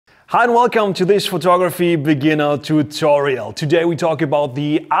Hi and welcome to this photography beginner tutorial. Today we talk about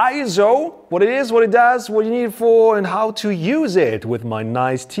the ISO, what it is, what it does, what you need it for and how to use it with my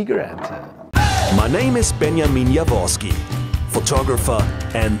nice Tiger Ente. My name is Benjamin Jaworskyj, photographer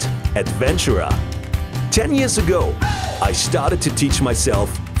and adventurer. 10 years ago, I started to teach myself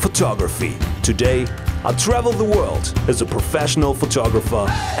photography. Today, I travel the world as a professional photographer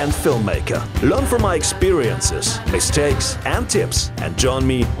and filmmaker. Learn from my experiences, mistakes and tips and join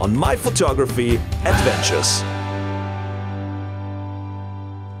me on my photography adventures.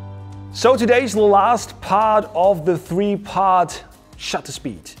 So today's the last part of the three-part shutter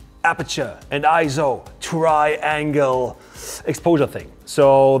speed, aperture and ISO triangle exposure thing.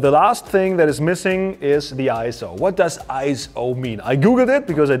 So the last thing that is missing is the ISO. What does ISO mean? I googled it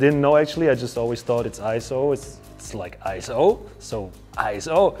because I didn't know actually. I just always thought it's ISO. It's like ISO, so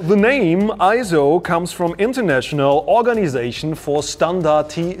ISO. The name ISO comes from International Organization for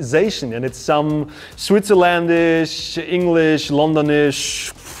Standardization, and it's some Switzerlandish, English,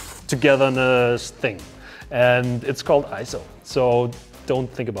 Londonish togetherness thing. And it's called ISO. So don't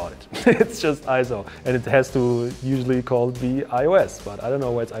think about it. It's just ISO, and it has to usually called be iOS, but I don't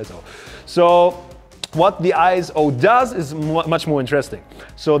know why it's ISO. So what the ISO does is much more interesting.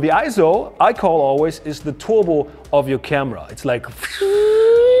 So the ISO, I call always, is the turbo of your camera. It's like,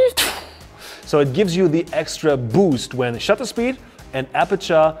 so it gives you the extra boost when shutter speed and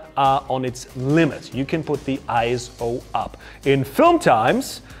aperture are on its limit. You can put the ISO up. In film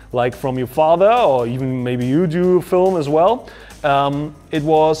times, like from your father, or even maybe you do film as well, it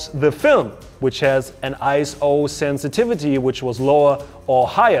was the film which has an ISO sensitivity which was lower or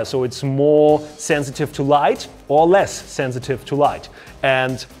higher, so it's more sensitive to light or less sensitive to light.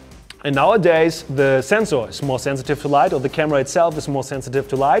 And nowadays the sensor is more sensitive to light, or the camera itself is more sensitive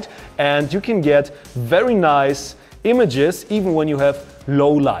to light, and you can get very nice images even when you have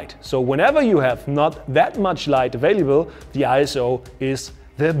low light. So whenever you have not that much light available, the ISO is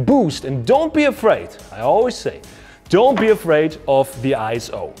the boost. And don't be afraid, I always say, don't be afraid of the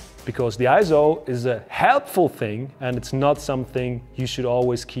ISO, because the ISO is a helpful thing and it's not something you should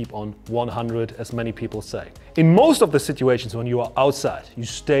always keep on 100 as many people say. In most of the situations when you are outside, you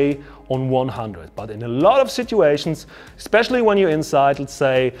stay on 100, but in a lot of situations, especially when you're inside, let's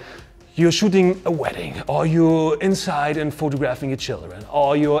say you're shooting a wedding, or you're inside and photographing your children,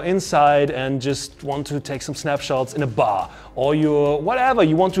 or you're inside and just want to take some snapshots in a bar, or you're whatever,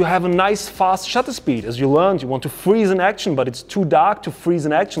 you want to have a nice fast shutter speed. As you learned, you want to freeze in action, but it's too dark to freeze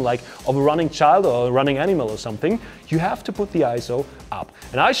in action, like of a running child or a running animal or something. You have to put the ISO up.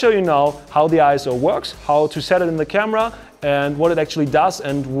 And I show you now how the ISO works, how to set it in the camera, and what it actually does,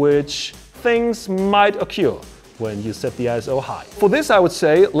 and which things might occur when you set the ISO high. For this, I would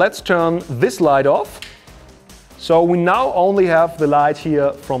say, let's turn this light off. So we now only have the light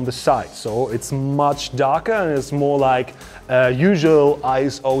here from the side. So it's much darker and it's more like a usual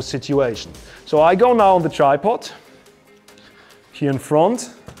ISO situation. So I go now on the tripod, here in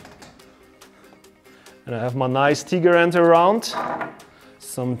front, and I have my nice Tiger Ente around,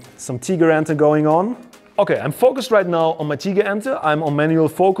 some Tiger Ente going on. Okay, I'm focused right now on my Tiger Ente. I'm on manual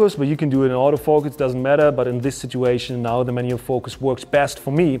focus, but you can do it in autofocus, doesn't matter. But in this situation now, the manual focus works best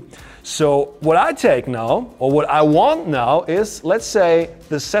for me. So what I take now, or what I want now is, let's say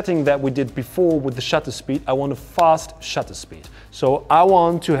the setting that we did before with the shutter speed, I want a fast shutter speed. So I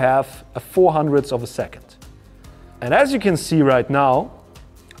want to have a 400th of a second. And as you can see right now,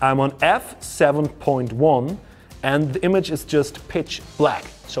 I'm on f7.1 and the image is just pitch black.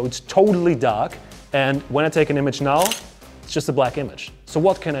 So it's totally dark. And when I take an image now, it's just a black image. So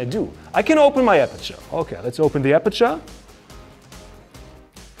what can I do? I can open my aperture. Okay, let's open the aperture.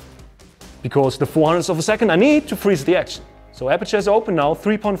 Because the 400th of a second I need to freeze the action. So aperture is open now,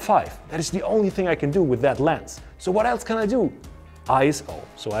 3.5. That is the only thing I can do with that lens. So what else can I do? ISO.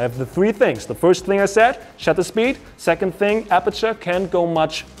 So I have the three things. The first thing I said, shutter speed. Second thing, aperture can't go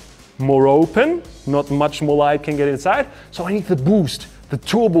much more open. Not much more light can get inside. So I need the boost, the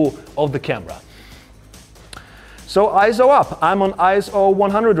turbo of the camera. So ISO up. I'm on ISO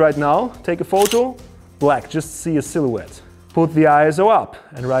 100 right now. Take a photo, black, just see a silhouette. Put the ISO up.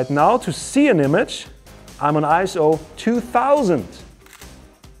 And right now, to see an image, I'm on ISO 2000.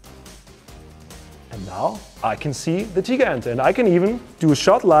 And now I can see the Tiger Ente. And I can even do a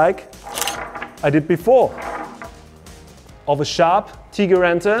shot like I did before, of a sharp Tiger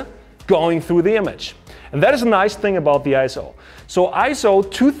Ente going through the image. And that is a nice thing about the ISO. So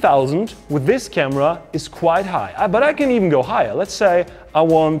ISO 2000 with this camera is quite high, but I can even go higher. Let's say I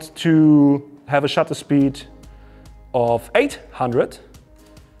want to have a shutter speed of 800.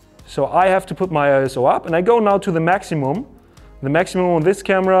 So I have to put my ISO up, and I go now to the maximum The maximum on this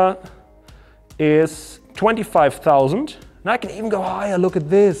camera is 25,000. And I can even go higher, look at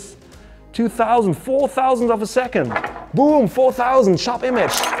this. 2,000, 4,000 of a second. Boom, 4,000, sharp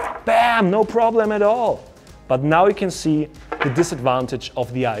image. Bam, no problem at all. But now you can see the disadvantage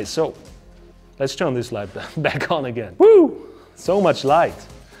of the ISO. Let's turn this light back on again. Woo, so much light.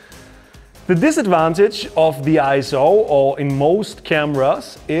 The disadvantage of the ISO, or in most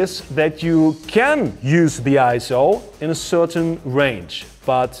cameras, is that you can use the ISO in a certain range.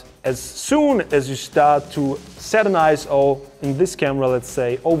 But as soon as you start to set an ISO in this camera, let's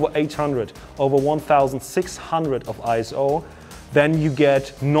say over 800, over 1600 of ISO, then you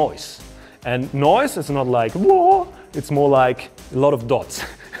get noise. And noise is not like whoa, it's more like a lot of dots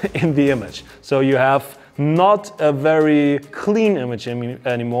in the image. So you have not a very clean image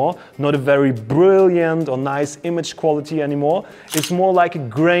anymore, not a very brilliant or nice image quality anymore. It's more like a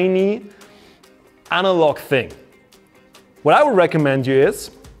grainy analog thing. What I would recommend you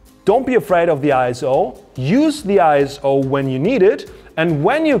is, don't be afraid of the ISO, use the ISO when you need it, and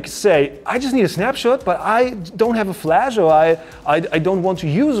when you say, I just need a snapshot, but I don't have a flash, or I don't want to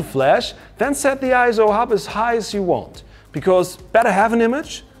use a flash, then set the ISO up as high as you want. Because better have an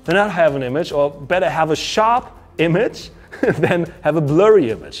image than not have an image, or better have a sharp image than have a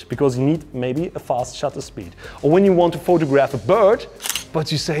blurry image, because you need maybe a fast shutter speed. Or when you want to photograph a bird,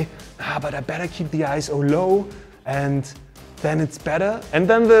 but you say, but I better keep the ISO low, and then it's better. And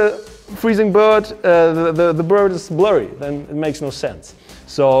then the freezing bird, the bird is blurry, then it makes no sense.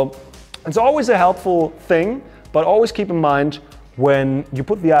 So it's always a helpful thing, but always keep in mind, when you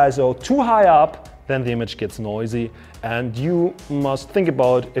put the ISO too high up, then the image gets noisy, and you must think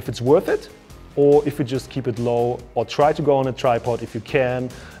about if it's worth it, or if you just keep it low, or try to go on a tripod if you can,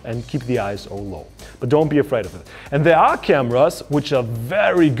 and keep the ISO low. But don't be afraid of it. And there are cameras which are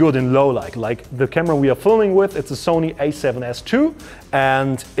very good in low light, like the camera we are filming with, it's a SONY a7S II,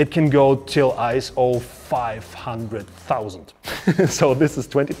 and it can go till ISO 500,000. So this is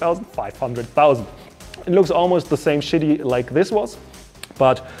 20,000, 500,000. It looks almost the same shitty like this was.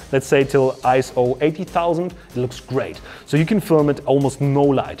 But let's say till ISO 80,000, it looks great. So you can film it almost no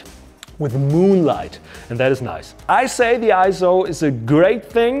light, with moonlight, and that is nice. I say the ISO is a great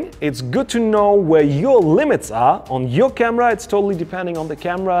thing. It's good to know where your limits are on your camera. It's totally depending on the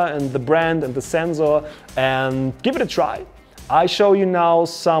camera and the brand and the sensor, and give it a try. I show you now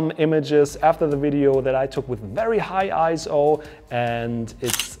some images after the video that I took with very high ISO, and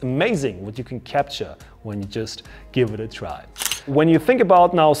it's amazing what you can capture when you just give it a try. When you think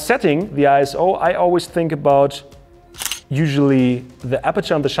about now setting the ISO, I always think about usually the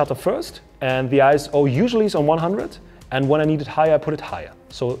aperture and the shutter first, and the ISO usually is on 100, and when I need it higher, I put it higher.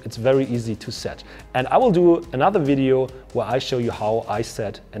 So it's very easy to set. And I will do another video where I show you how I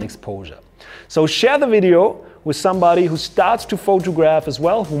set an exposure. So share the video with somebody who starts to photograph as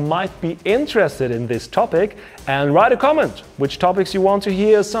well, who might be interested in this topic, and write a comment which topics you want to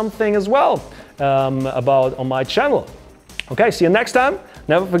hear something as well about on my channel. Okay, see you next time.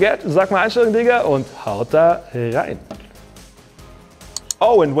 Never forget, sag mal Einstellung, Digga, und haut da rein.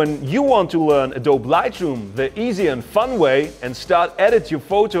 Oh, and when you want to learn Adobe Lightroom the easy and fun way and start edit your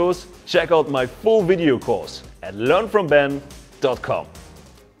photos, check out my full video course at learnfromben.com.